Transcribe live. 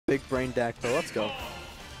big brain Dakpo. Let's go.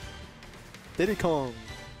 Diddy Kong.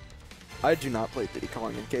 I do not play Diddy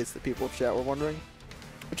Kong, in case the people of chat were wondering.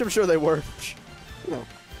 Which I'm sure they were. You know.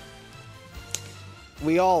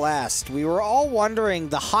 We all asked. We were all wondering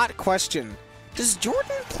the hot question. Does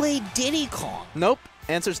Jordan play Diddy Kong? Nope.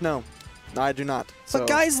 Answer's no. No, I do not. But So,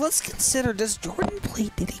 guys, let's consider, does Jordan play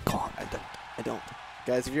Diddy Kong? I don't.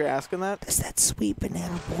 Guys, if you're asking that, Does that sweet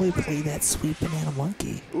banana boy play that sweet banana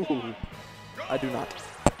monkey? ooh, I do not.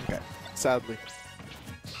 Okay. Sadly.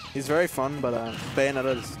 He's very fun, but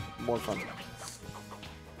Bayonetta is more fun.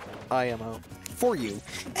 IMO. For you.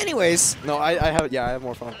 Anyways, No, I have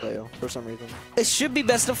more fun with Bayo for some reason. it should be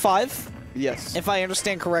best of 5, Yes. if I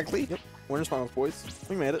understand correctly. Yep. Winners finals, boys.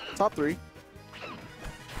 We made it. Top 3.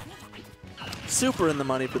 Super in the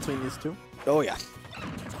money between these two. Oh, yeah.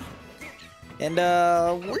 And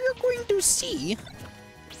we're going to see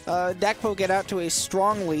Dakpo get out to a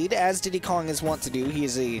strong lead, as Diddy Kong is wont to do. He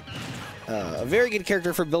is a very good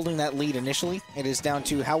character for building that lead initially. It is down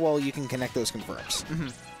to how well you can connect those confirms.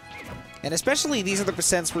 And especially these are the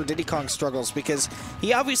percents where Diddy Kong struggles, because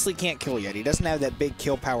he obviously can't kill yet. He doesn't have that big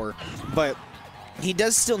kill power, but he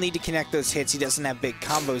does still need to connect those hits. He doesn't have big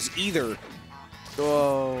combos either.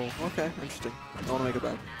 Oh, okay. Interesting. I want to make it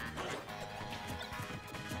back.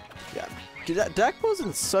 Yeah. Dude, Dakpo's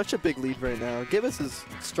in such a big lead right now. Gibus is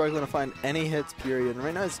struggling to find any hits, period. And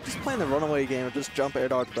right now he's just playing the runaway game of just jump air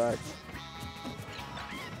dodge back.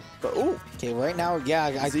 But, ooh. Okay, right now,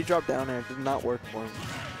 yeah, Z drop down air did not work for him.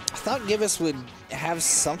 I thought Gibus would have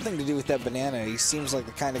something to do with that banana. He seems like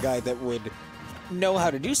the kind of guy that would know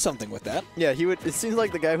how to do something with that. Yeah, he would. It seems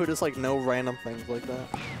like the guy who just like know random things like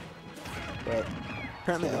that. But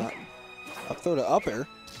apparently not. Up throw to up air.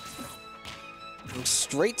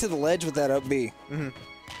 Straight to the ledge with that up B.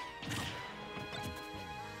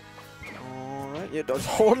 Alright, yeah,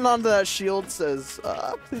 holding on to that shield says,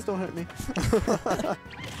 please don't hit me.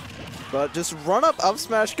 But just run up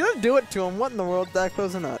smash, gonna do it to him. What in the world?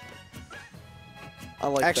 Dakpo's a nut. I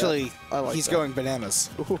like Actually, that. I like he's that. going bananas.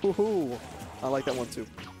 Ooh, I like that one too.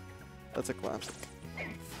 That's a classic.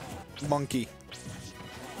 Monkey.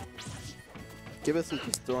 Gibus is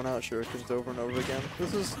just throwing out shurikens over and over again.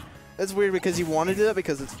 It's weird because you want to do that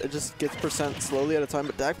because it just gets percent slowly at a time,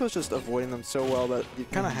 but Dakpo's just avoiding them so well that you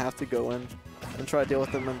kind of have to go in and try to deal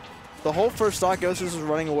with them. And the whole first stock Ghost is just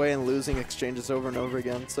running away and losing exchanges over and over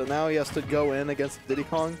again. So now he has to go in against Diddy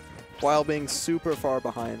Kong while being super far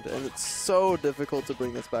behind, and it's so difficult to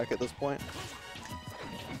bring this back at this point.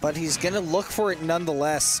 But he's going to look for it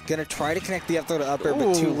nonetheless. Going to try to connect the up throw to up air,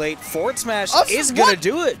 but too Ooh. late. Forward smash is What? going to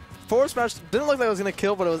do it. Forward smash didn't look like it was going to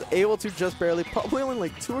kill, but it was able to just barely. Probably only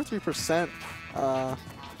like 2 or 3%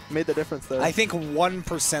 made the difference there. I think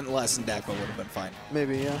 1% less and Dakpo would have been fine.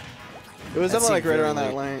 Maybe, yeah. It was That definitely like seemed right very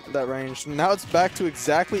around late. that range. Now it's back to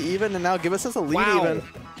exactly even, and now Gibus has a lead Wow. even.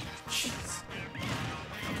 Jeez.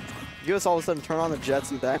 Gibus all of a sudden turn on the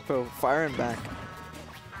jets and Dakpo firing back.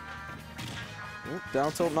 Ooh,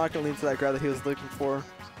 down tilt not going to lead to that grab that he was looking for.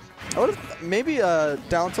 I would have maybe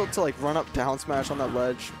down tilt to like run up down smash on that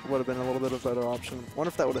ledge would have been a little bit of a better option. Wonder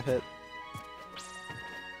if that would have hit.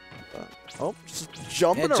 Oh, just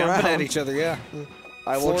jumping around. Jumping at each other, yeah.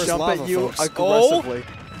 I will Floor is jump lava, at you folks. aggressively.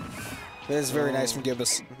 That is very nice from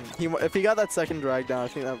Gibus. If he got that second drag down, I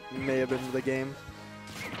think that may have been the game.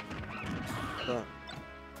 But,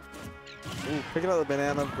 ooh, picking up the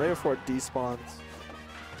banana right before it despawns.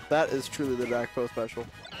 That is truly the Dakpo special.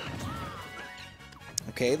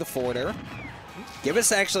 Okay, the forward air.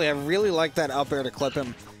 Gibus actually, I really like that up air to clip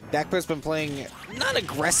him. Dakpo's been playing not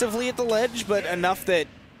aggressively at the ledge, but enough that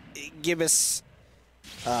Gibus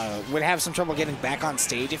would have some trouble getting back on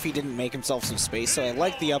stage if he didn't make himself some space. So I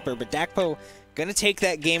like the up air, but Dakpo gonna take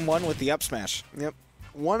that game 1 with the up smash. Yep.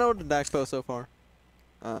 1-0 to Dakpo so far.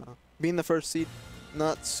 Being the first seed,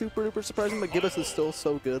 not super duper surprising, but Gibus is still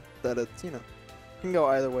so good that it's, you know, can go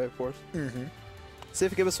either way, of course. See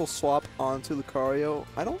if Gibus will swap onto Lucario.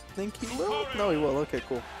 I don't think he will. No, he will. Okay,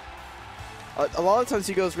 cool. A lot of times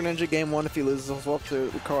he goes Greninja game 1. If he loses, he'll swap to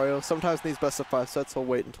Lucario. Sometimes in these best of 5 sets, he'll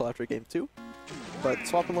wait until after game 2. But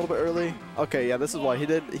swapping a little bit early. Okay, yeah, this is why he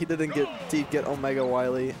didn't get Omega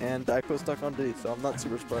Wily, and Dakpo stuck on D, so I'm not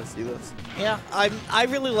super surprised to see this. Yeah, I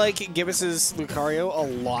really like Gibus's Lucario a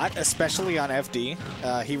lot, especially on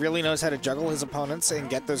FD. He really knows how to juggle his opponents and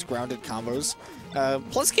get those grounded combos.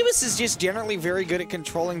 Plus, Gibus is just generally very good at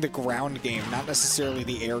controlling the ground game, not necessarily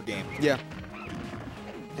the air game. Yeah.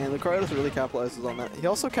 And Lucario just really capitalizes on that. He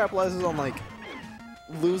also capitalizes on, like,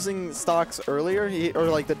 losing stocks earlier, or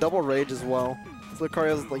like the double rage as well. So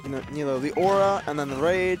Lucario's like, you know, the aura, and then the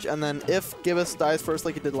rage, and then if Gibus dies first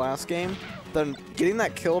like he did last game, then getting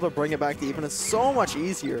that kill to bring it back to even is so much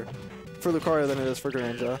easier for Lucario than it is for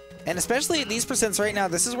Greninja. And especially at these percents right now,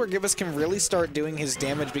 this is where Gibus can really start doing his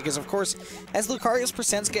damage because, of course, as Lucario's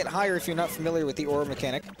percents get higher, if you're not familiar with the aura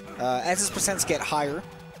mechanic, as his percents get higher,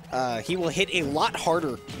 he will hit a lot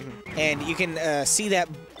harder. And you can see that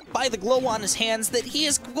by the glow on his hands that he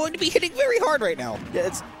is going to be hitting very hard right now.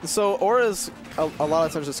 Yeah, so Aura's a lot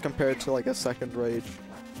of times just compared to like a second rage.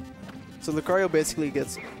 So Lucario basically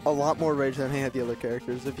gets a lot more rage than any of the other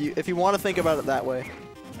characters. If you want to think about it that way.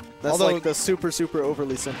 That's like the super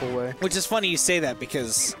overly simple way. Which is funny you say that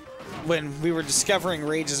because when we were discovering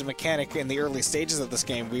rage as a mechanic in the early stages of this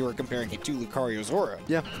game, we were comparing it to Lucario's aura.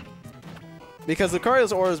 Yeah. Because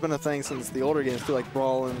Lucario's aura has been a thing since the older games too, like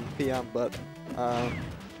Brawl and PM, but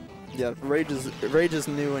yeah, rage is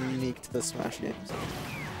new and unique to the Smash games.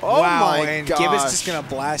 Oh wow, my and gosh. Gibus just gonna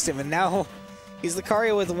blast him, and now he's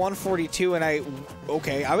Lucario with 142, and I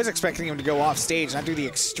was expecting him to go off stage, not do the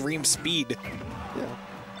extreme speed. Yeah.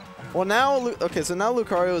 Well, now, okay, so now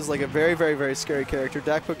Lucario is like a very scary character.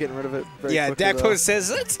 Dakpo getting rid of it very quickly, Dakpo though. says,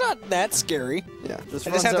 it's not that scary. Yeah. I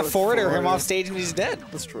just have to forward him off stage and he's dead.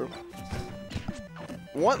 That's true.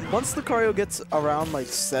 Once Lucario gets around like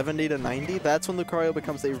 70 to 90, that's when Lucario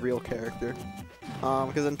becomes a real character.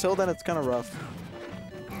 Because until then, it's kind of rough.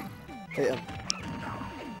 Hey,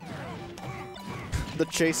 the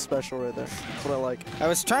chase special right there. That's what I like. I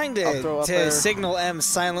was trying to signal M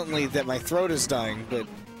silently that my throat is dying, but...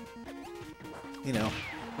 You know.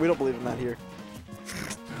 We don't believe in that here.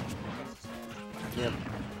 Yep.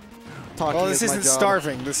 Well, this isn't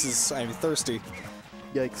starving. This is... I'm thirsty.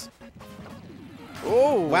 Yikes.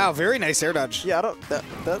 Oh! Wow, very nice air dodge. Yeah, I don't...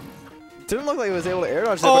 That didn't look like he was able to air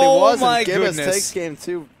dodge that, but he was, and Gibus takes game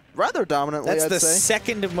 2 rather dominantly, That's I'd the say.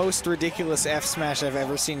 second most ridiculous F smash I've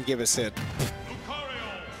ever seen Gibus hit.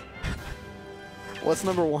 What's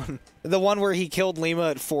number 1? The one where he killed Lima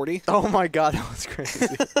at 40. Oh my god, that was crazy.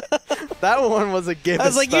 That one was a Gibus I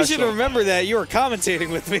was like, special. you should remember that. You were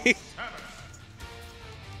commentating with me.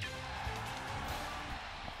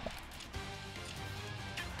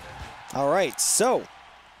 All right, so.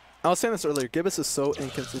 I was saying this earlier. Gibus is so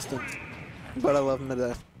inconsistent, but I love him to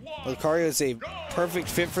death. Lucario is a perfect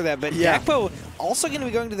fit for that, but yeah. Dakpo also going to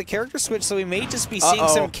be going to the character switch, so we may just be seeing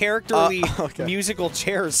some characterly musical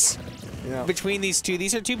chairs between these two.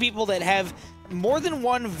 These are two people that have more than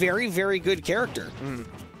one very good character.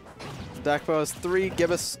 Dakpo has 3,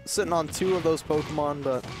 Gibus sitting on 2 of those Pokemon,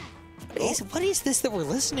 but... What is this that we're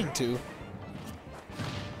listening to?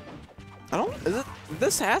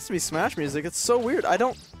 This has to be Smash music. It's so weird.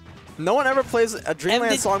 No one ever plays a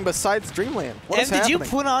Dreamland song besides Dreamland. What is happening? Did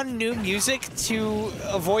you put on new music to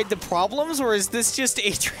avoid the problems, or is this just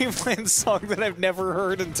a Dreamland song that I've never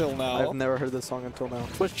heard until now? I've never heard this song until now.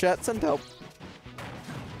 Twitch chat, send help.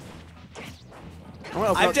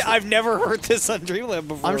 I've never heard this on Dreamland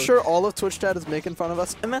before. I'm sure all of Twitch chat is making fun of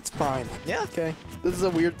us, and that's fine. Yeah. Okay. This is a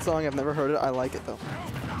weird song. I've never heard it. I like it, though.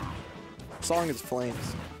 The song is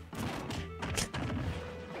Flames.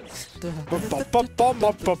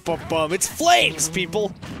 It's flames, people.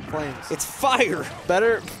 Flames. It's fire.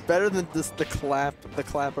 Better than this, the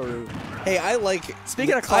claparoo. Hey, I like.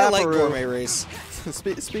 Speaking of claparoo, I like Gourmet Race.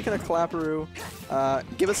 Speaking of claparoo,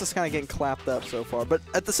 Gibus is kind of getting clapped up so far, but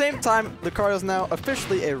at the same time, Lucario's now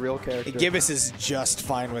officially a real character. Gibus is just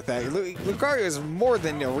fine with that. Lucario is more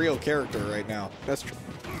than a real character right now. That's true.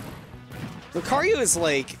 Lucario is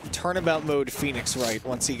like turnabout mode Phoenix Wright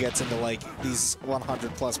once he gets into like these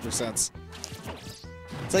 100+%.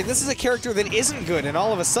 It's like this is a character that isn't good, and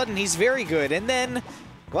all of a sudden he's very good, and then,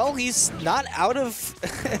 well, he's not out of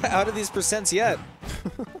out of these percents yet.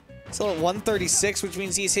 So at 136, which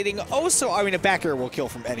means he's hitting a back air will kill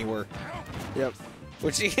from anywhere. Yep.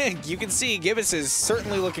 Which you can see Gibus is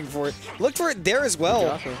certainly looking for it. Looked for it there as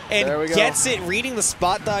well, and there we go. gets it, reading the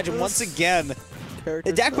spot dodge, and once again.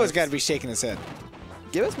 Dakpo's got to be shaking his head.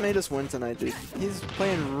 Gibus made us win tonight, dude. He's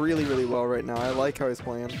playing really well right now. I like how he's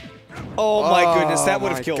playing. Oh my goodness, that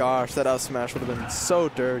would have killed. Oh my gosh, that out smash would have been so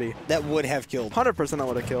dirty. That would have killed. 100% that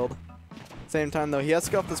would have killed. Same time, though, he has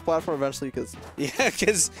to go off this platform eventually because... Yeah,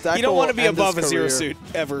 because you don't want to be above a Zero Suit,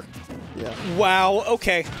 ever. Yeah. Wow,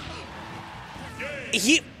 okay.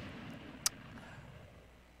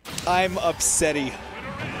 I'm upsetty.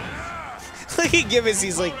 Look at Gibus,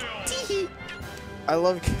 he's like... Tee-hee. I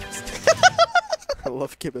love Gibus. I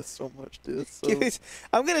love Gibus so much, dude. So Gibus,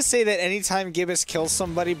 I'm gonna say that anytime Gibus kills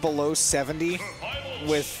somebody below 70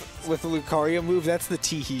 with a Lucario move, that's the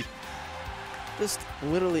tee-hee. Just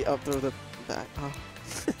literally up throw the back. Oh.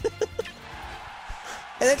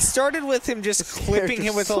 And it started with him just clipping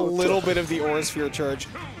him with a little bit of the Aura Sphere charge.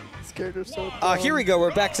 This character's so dumb. Here we go.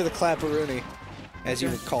 We're back to the clapperoonie, as you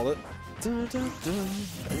would call it.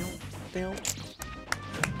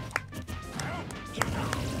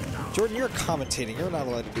 Jordan, you're commentating. You're not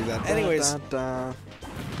allowed to do that. Anyways,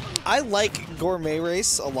 I like Gourmet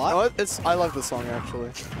Race a lot. Oh, I love this song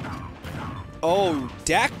actually. Oh,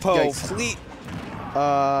 Dakpo, Yikes. please.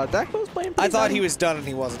 Dakpo's playing. I thought he was done and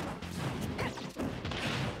he wasn't.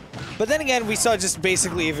 But then again, we saw just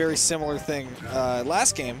basically a very similar thing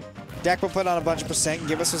last game. Dakpo put on a bunch of percent,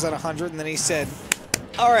 Gibus was at 100, and then he said,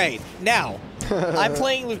 "All right, now I'm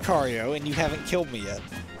playing Lucario, and you haven't killed me yet."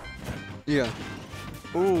 Yeah.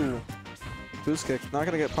 Ooh. Boost kick. Not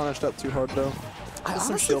gonna get punished up too hard though. I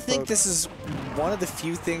honestly think this is one of the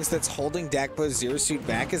few things that's holding Dakpo's Zero Suit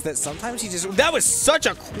back is that sometimes he just... That was such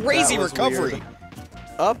a crazy recovery! Weird.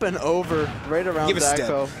 Up and over, right around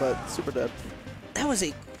Dakpo, dead. but super dead. That was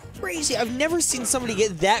a crazy... I've never seen somebody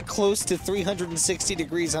get that close to 360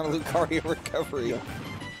 degrees on a Lucario recovery. Yeah.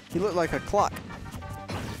 He looked like a clock.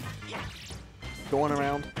 Going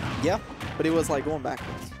around. Yeah. But he was like going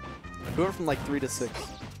backwards. He went from like 3 to 6.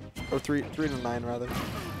 Or 3 to 9 rather.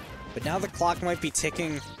 But now the clock might be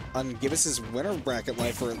ticking on Gibus's winner bracket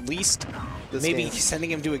life, or at least This maybe game. sending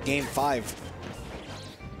him to a game 5.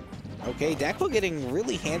 Okay, Dakpo getting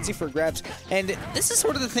really handsy for grabs, and this is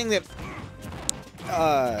sort of the thing that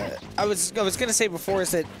I was gonna say before,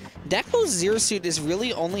 is that Dakpo's Zero Suit is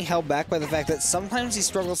really only held back by the fact that sometimes he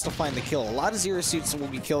struggles to find the kill. A lot of Zero Suits will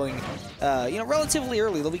be killing, you know, relatively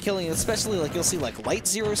early. They'll be killing, especially like you'll see like Light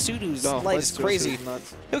Zero Suit, who's Light is crazy.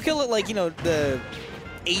 He'll kill it like, you know, the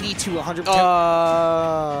 80 to 100%.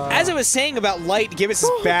 As I was saying about Light, Gibus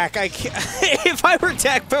is back. I can't, if I were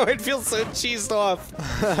Dakpo, I'd feel so cheesed off.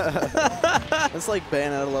 It's like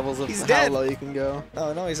Bayonetta levels of He's how dead. low you can go.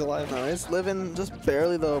 Oh no, he's alive. No, he's living just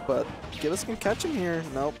barely though, but Gibus can catch him here.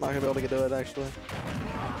 Nope, not gonna be able to get to it actually.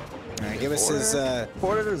 Alright, Gibus is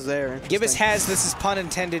Ported or there. Gibus has, this is pun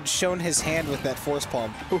intended, shown his hand with that force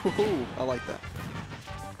palm. Ooh, I like that.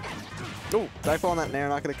 Oh, Dakpo on that nair,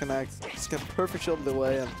 not gonna connect. Just got perfect shield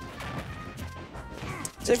away and.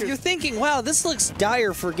 So if you're thinking, wow, this looks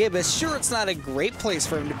dire for Gibus, sure, it's not a great place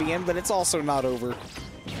for him to be in, but it's also not over.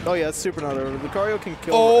 Oh yeah, it's super not over. Lucario can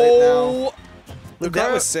kill right now.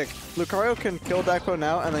 That was sick. Lucario can kill Dakpo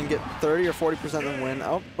now and then get 30 or 40% and win.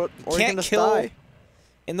 Oh, but or he can just kill. die.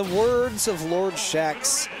 In the words of Lord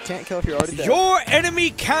Shax, Can't kill if you're already dead. your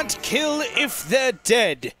enemy can't kill if they're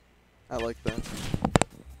dead. I like that.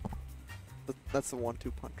 That's the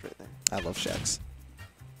 1-2 punch right there. I love Shax.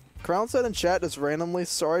 Crown said in chat just randomly,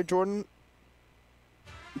 sorry Jordan,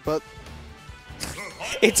 but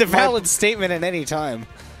It's a valid statement at any time.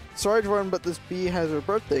 sorry Jordan, but this bee has her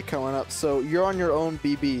birthday coming up, so you're on your own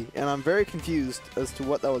BB, and I'm very confused as to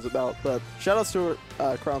what that was about. But shout outs to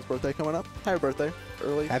Crown's birthday coming up. Happy birthday,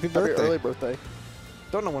 Happy birthday. early birthday.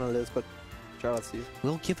 Don't know when it is, but shout outs to you.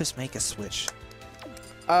 Will Gibus make a switch?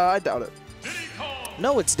 I doubt it.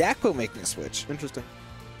 No, it's Dakpo making a switch, Interesting.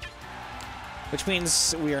 which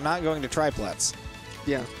means we are not going to triplats.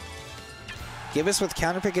 Yeah. Gibus with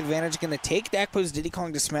counterpick advantage going to take Dakpo's Diddy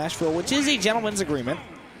Kong to Smashville, which is a gentleman's agreement.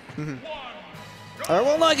 Mm-hmm. All right,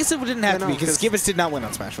 well, no, I guess it didn't have to be, because 'cause- Gibus did not win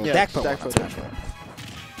on Smashville. Yeah, Dakpo won on Dakpo. Smashville.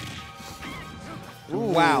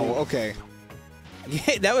 Wow, okay.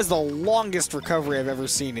 Yeah, that was the longest recovery I've ever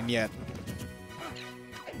seen in yet.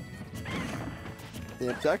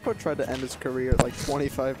 Yeah, Dakpo tried to end his career at like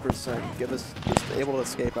 25%. Gibus just able to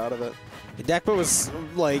escape out of it. Dakpo was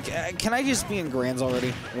like, can I just be in Grands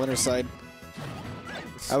already? Winner's side.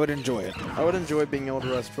 I would enjoy it. I would enjoy being able to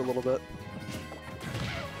rest for a little bit.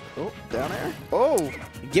 Oh, down air. Oh!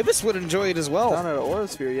 Gibus would enjoy it as well. Down at Aura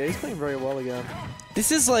Sphere. Yeah, he's playing very well again.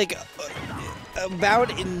 This is like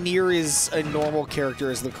about near as a normal character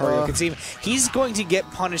as Lucario can seem. He's going to get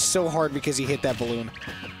punished so hard because he hit that balloon.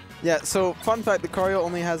 Yeah, so fun fact, Lucario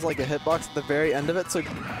only has like a hitbox at the very end of it, so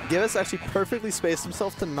Gibus actually perfectly spaced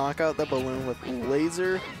himself to knock out that balloon with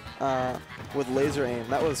laser aim.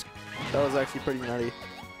 That was actually pretty nutty.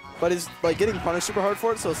 But he's like getting punished super hard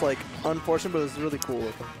for it, so it's like unfortunate, but it's really cool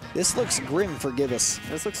with him. This looks grim for Gibus.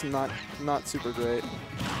 This looks not super great.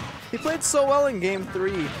 He played so well in Game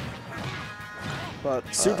 3, but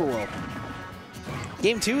Super well.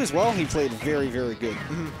 Game 2 as well, he played very, very good.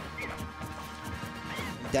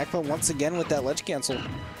 Dakpo once again with that ledge cancel.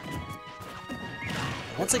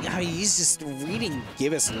 Once again, I mean, he's just reading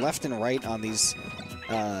Gibus left and right on these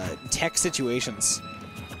tech situations.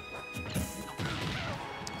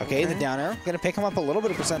 Okay, the down air. Gonna pick him up a little bit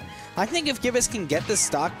of percent. I think if Gibus can get this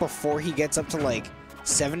stock before he gets up to like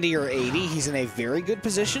 70 or 80, he's in a very good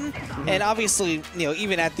position. And obviously, you know,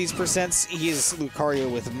 even at these percents, he is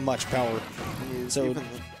Lucario with much power. he's So even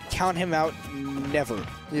count him out never.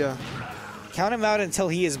 Yeah. Count him out until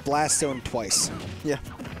he is Blast Zone twice. Yeah.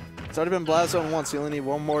 It's already been Blast Zone once. You only need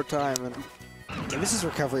one more time. And Gibus'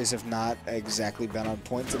 recoveries have not exactly been on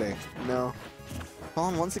point today. no.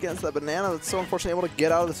 Falling once against that banana. That's so unfortunately able to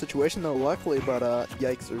get out of the situation, though, luckily. But,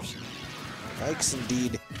 yikesers. Yikes,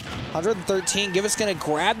 indeed. 113. Gibus going to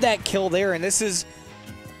grab that kill there, and this is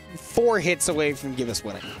 4 hits away from Gibus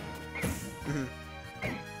winning.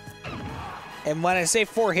 And when I say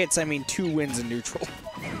 4 hits, I mean 2 wins in neutral.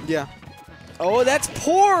 Yeah. Oh, that's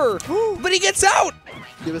poor! But he gets out!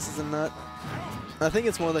 Gibus is a nut. I think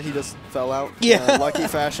it's more that he just fell out Yeah. in a lucky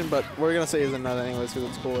fashion, but we're going to say he's a nut anyways because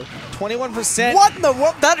it's cooler. 21%. What in the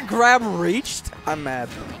world? That grab reached? I'm mad.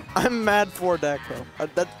 I'm mad for Dakpo.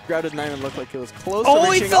 That grab did not even look like it was close to Oh,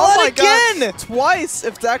 he reaching. fell Oh out my again! God. Twice!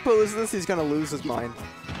 If Dakpo loses this, he's going to lose his mind.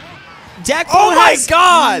 Dakpo Oh my has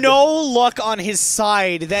God! no luck on his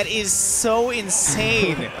side. That is so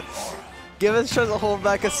insane. Gibus tries to hold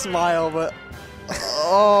back a smile, but...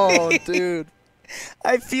 Oh, dude.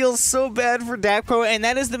 I feel so bad for Dakpo, and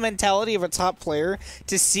that is the mentality of a top player,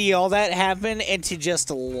 to see all that happen and to just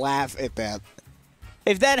laugh at that.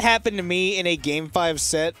 If that happened to me in a Game 5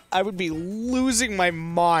 set, I would be losing my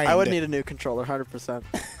mind. I would need a new controller, 100%.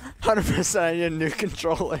 100% I need a new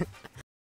controller.